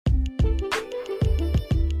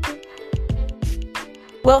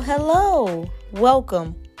Well, hello.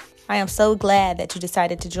 Welcome. I am so glad that you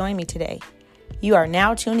decided to join me today. You are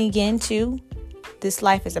now tuning in to This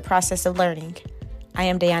Life is a Process of Learning. I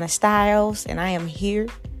am Diana Stiles, and I am here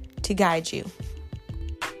to guide you.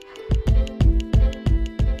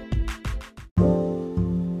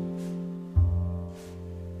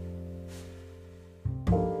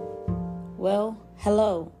 Well,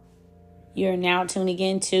 hello. You're now tuning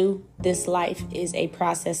in to This Life is a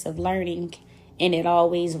Process of Learning, and it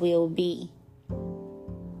always will be.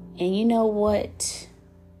 And you know what?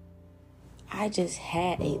 I just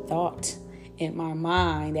had a thought in my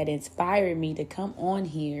mind that inspired me to come on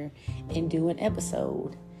here and do an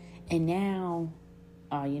episode. And now,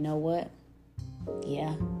 you know what?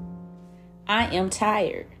 Yeah, I am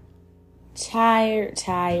tired. Tired.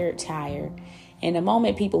 And the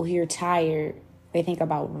moment people hear tired, they think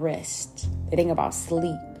about rest. They think about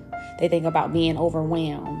sleep. They think about being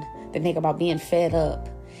overwhelmed. They think about being fed up.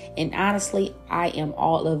 And honestly, I am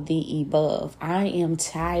all of the above. I am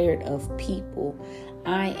tired of people.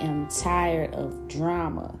 I am tired of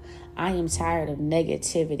drama. I am tired of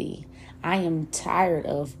negativity. I am tired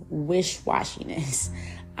of wish-washiness.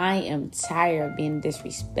 I am tired of being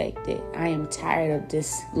disrespected. I am tired of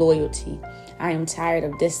disloyalty. I am tired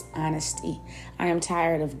of dishonesty. I am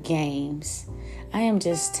tired of games. I am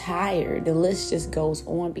just tired. The list just goes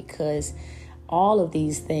on because all of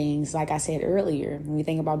these things, like I said earlier, when you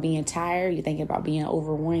think about being tired, you're thinking about being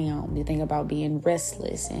overwhelmed, you think about being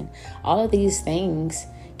restless, and all of these things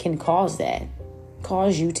can cause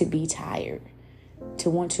you to be tired, to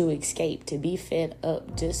want to escape, to be fed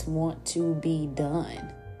up, just want to be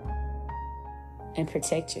done and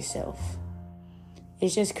protect yourself.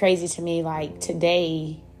 It's just crazy to me. Like,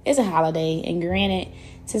 today is a holiday, and granted,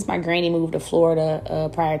 since my granny moved to Florida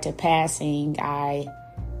prior to passing, I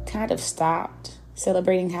kind of stopped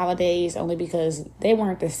celebrating holidays only because they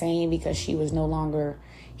weren't the same because she was no longer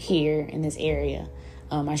here in this area.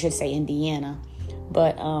 I should say Indiana.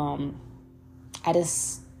 But I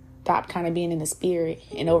just stopped kind of being in the spirit.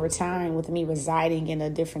 And over time, with me residing in a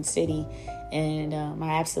different city, and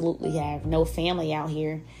I absolutely have no family out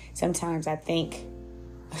here, sometimes I think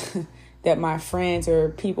that my friends or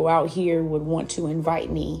people out here would want to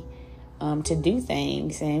invite me to do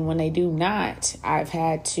things. And when they do not, I've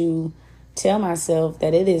had to tell myself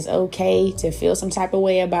that it is okay to feel some type of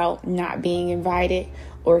way about not being invited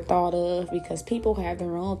or thought of, because people have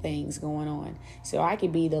their own things going on. So I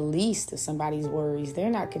could be the least of somebody's worries.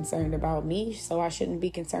 They're not concerned about me, so I shouldn't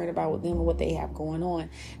be concerned about them and what they have going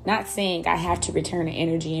on. Not saying I have to return the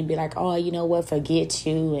energy and be like, oh, you know what, forget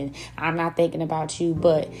you, and I'm not thinking about you,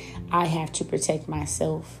 but I have to protect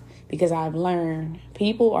myself. Because I've learned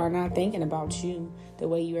people are not thinking about you the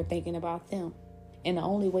way you are thinking about them. And the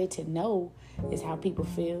only way to know is how people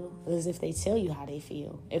feel is if they tell you how they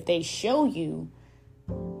feel. If they show you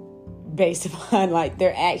based upon like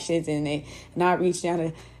their actions and they not reach down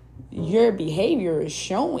to your behavior is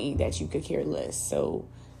showing that you could care less. So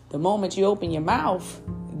the moment you open your mouth,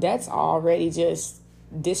 that's already just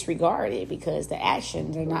disregarded because the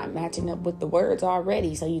actions are not matching up with the words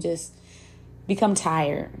already. So you just become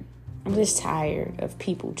tired. I'm just tired of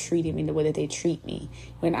people treating me the way that they treat me.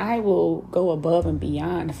 When I will go above and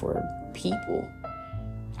beyond for people,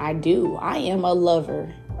 I do. I am a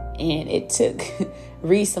lover. And it took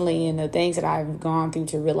recently in the things that I've gone through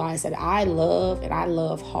to realize that I love, and I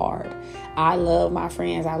love hard. I love my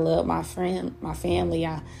friends. I love my family.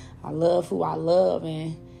 I love who I love.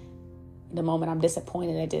 And the moment I'm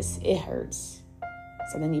disappointed, it hurts.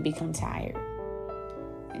 So then you become tired.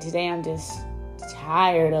 And today I'm just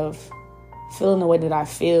tired of feeling the way that I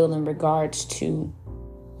feel in regards to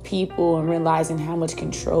people and realizing how much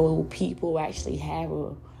control people actually have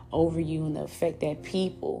over you and the effect that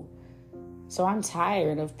people. So I'm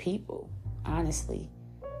tired of people, honestly.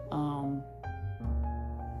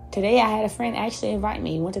 Today I had a friend actually invite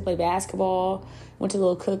me. Went to play basketball, went to a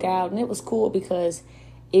little cookout, and it was cool because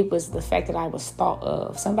it was the fact that I was thought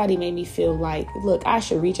of. Somebody made me feel like, look, I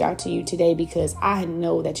should reach out to you today because I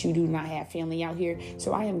know that you do not have family out here.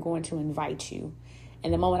 So I am going to invite you.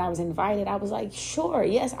 And the moment I was invited, I was like, sure,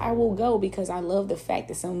 yes, I will go, because I love the fact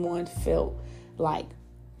that someone felt like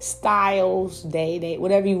Styles, they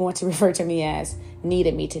whatever you want to refer to me as,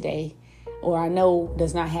 needed me today. Or I know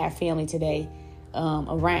does not have family today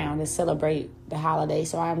around to celebrate the holiday.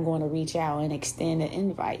 So I'm going to reach out and extend an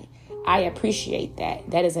invite. I appreciate that.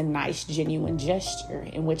 That is a nice, genuine gesture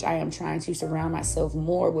in which I am trying to surround myself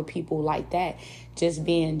more with people like that, just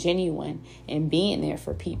being genuine and being there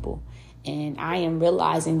for people. And I am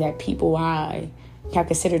realizing that people I have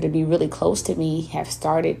considered to be really close to me have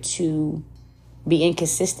started to be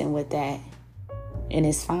inconsistent with that. And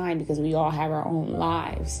it's fine because we all have our own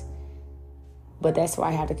lives. But that's why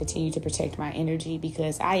I have to continue to protect my energy,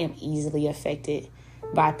 because I am easily affected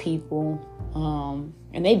by people.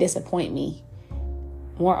 And they disappoint me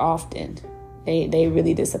more often. They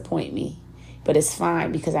really disappoint me. But it's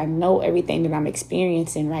fine because I know everything that I'm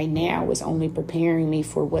experiencing right now is only preparing me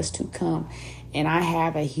for what's to come. And I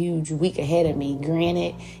have a huge week ahead of me.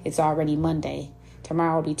 Granted, it's already Monday.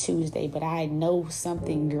 Tomorrow will be Tuesday. But I know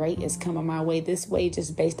something great is coming my way this way,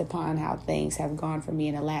 just based upon how things have gone for me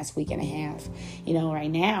in the last week and a half.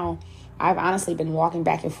 Right now, I've honestly been walking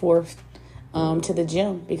back and forth to the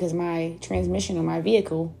gym because my transmission on my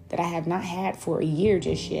vehicle that I have not had for a year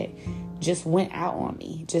just yet just went out on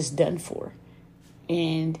me, just done for.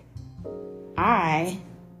 And I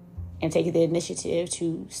am taking the initiative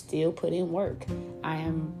to still put in work. I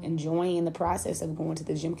am enjoying the process of going to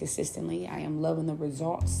the gym consistently. I am loving the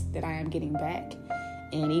results that I am getting back.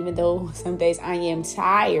 And even though some days I am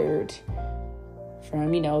tired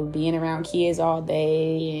from, being around kids all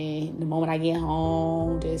day, and the moment I get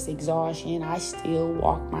home, just exhaustion, I still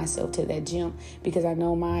walk myself to that gym because I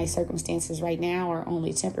know my circumstances right now are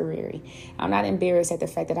only temporary. I'm not embarrassed at the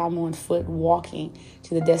fact that I'm on foot walking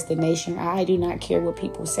to the destination. I do not care what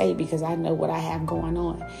people say because I know what I have going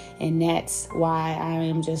on. And that's why I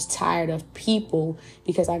am just tired of people,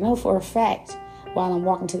 because I know for a fact while I'm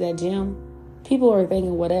walking to that gym, people are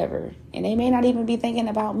thinking whatever, and they may not even be thinking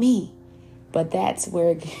about me. But that's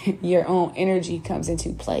where your own energy comes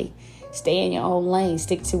into play. Stay in your own lane.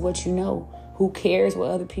 Stick to what you know. Who cares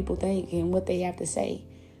what other people think and what they have to say?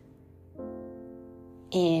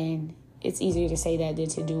 And it's easier to say that than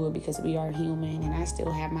to do it because we are human, and I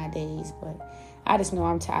still have my days. But I just know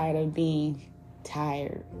I'm tired of being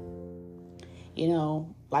tired.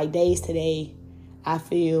 Like days today, I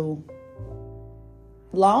feel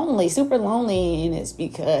lonely, super lonely, and it's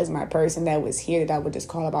because my person that was here that I would just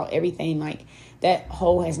call about everything, like that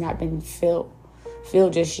hole has not been filled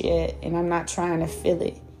just yet, and I'm not trying to fill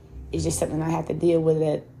it. It's just something I have to deal with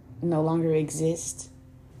that no longer exists.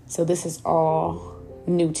 So this is all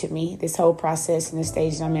new to me. This whole process and the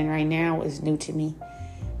stage I'm in right now is new to me,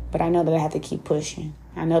 but I know that I have to keep pushing.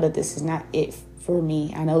 I know that this is not it for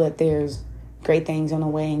me. I know that there's great things on the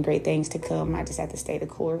way and great things to come. I just have to stay the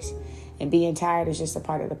course. And being tired is just a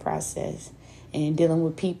part of the process. And dealing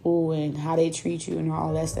with people and how they treat you and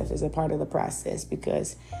all that stuff is a part of the process,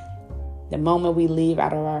 because the moment we leave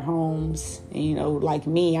out of our homes, like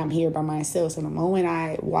me, I'm here by myself. So the moment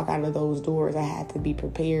I walk out of those doors, I have to be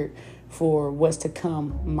prepared for what's to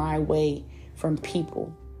come my way from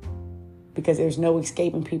people, because there's no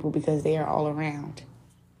escaping people because they are all around.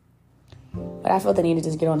 But I felt the need to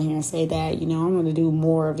just get on here and say that, I'm going to do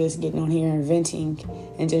more of just getting on here and venting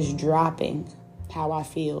and just dropping how I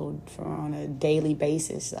feel on a daily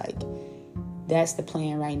basis. Like, that's the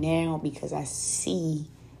plan right now, because I see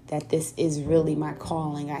that this is really my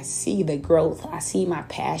calling. I see the growth. I see my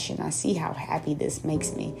passion. I see how happy this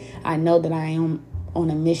makes me. I know that I am on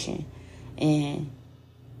a mission, and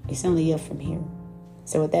it's only up from here.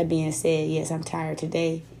 So with that being said, yes, I'm tired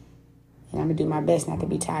today, and I'm going to do my best not to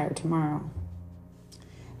be tired tomorrow.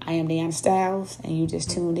 I am Deanna Styles, and you just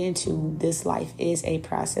tuned into This Life is a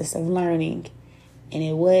Process of Learning. And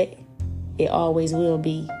it always will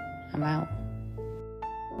be. I'm out.